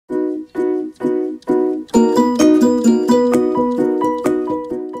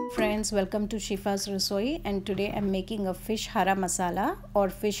friends, welcome to Shifa's Rasoi, and today I'm making a fish hara masala or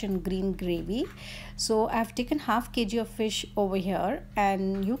fish and green gravy. So I've taken half kg of fish over here,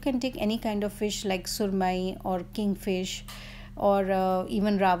 and you can take any kind of fish like surmai or kingfish or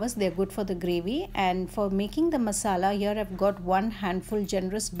even rawas. They're good for the gravy. And for making the masala, here I've got one handful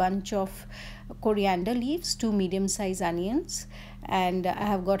generous bunch of coriander leaves, 2 medium-sized onions, and I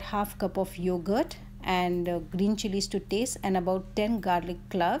have got half cup of yogurt and green chilies to taste, and about 10 garlic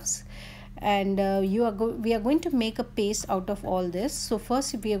cloves. And we are going to make a paste out of all this. So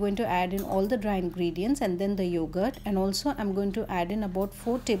first we are going to add in all the dry ingredients and then the yogurt, and also I'm going to add in about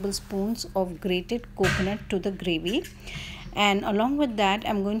 4 tablespoons of grated coconut to the gravy. And along with that,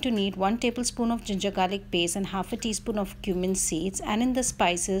 I'm going to need 1 tablespoon of ginger garlic paste and half a teaspoon of cumin seeds. And in the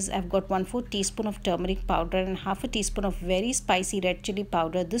spices, I've got 1/4 teaspoon of turmeric powder and half a teaspoon of very spicy red chili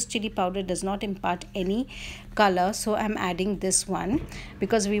powder. This chili powder does not impart any color, so I'm adding this one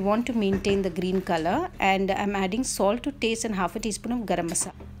because we want to maintain the green color. And I'm adding salt to taste and half a teaspoon of garam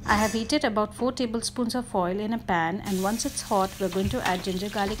masala. I have heated about 4 tablespoons of oil in a pan, and once it's hot, we're going to add ginger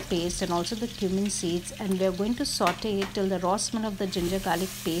garlic paste and also the cumin seeds, and we're going to saute it till the raw smell of the ginger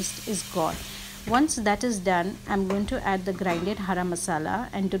garlic paste is gone. Once that is done, I'm going to add the grinded hara masala,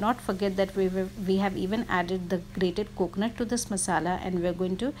 and do not forget that we have even added the grated coconut to this masala, and we're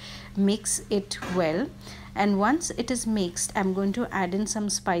going to mix it well. And once it is mixed, I'm going to add in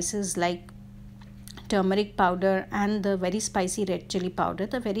some spices like turmeric powder and the very spicy red chili powder.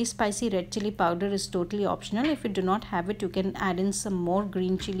 The very spicy red chili powder is totally optional. If you do not have it, you can add in some more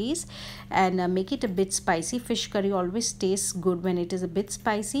green chilies and make it a bit spicy. Fish curry always tastes good when it is a bit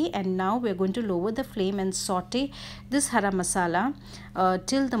spicy. And now we're going to lower the flame and saute this hara masala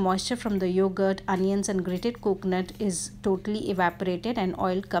till the moisture from the yogurt, onions and grated coconut is totally evaporated and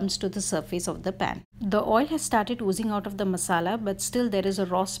oil comes to the surface of the pan. The oil has started oozing out of the masala, but still there is a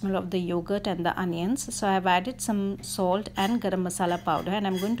raw smell of the yogurt and the onions. So I have added some salt and garam masala powder, and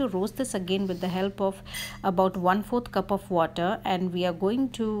I'm going to roast this again with the help of about 1/4 cup of water, and we are going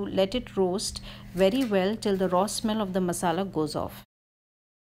to let it roast very well till the raw smell of the masala goes off.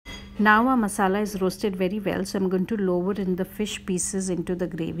 Now our masala is roasted very well, so I'm going to lower in the fish pieces into the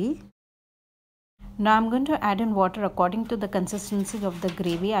gravy. Now I'm going to add in water according to the consistency of the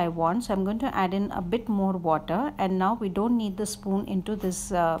gravy I want. So I'm going to add in a bit more water, and now we don't need the spoon into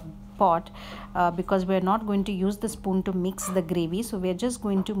this pot because we're not going to use the spoon to mix the gravy. So we're just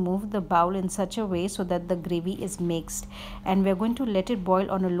going to move the bowl in such a way so that the gravy is mixed, and we're going to let it boil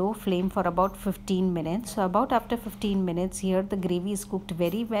on a low flame for about 15 minutes. So about after 15 minutes here, the gravy is cooked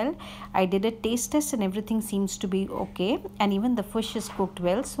very well. I did a taste test and everything seems to be okay, and even the fish is cooked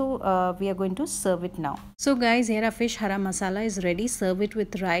well. So we are going to serve it now. So guys, here our fish hara masala is ready. Serve it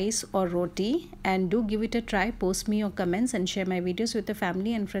with rice or roti, and do give it a try. Post me your comments and share my videos with your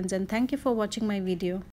family and friends, and thank you for watching my video.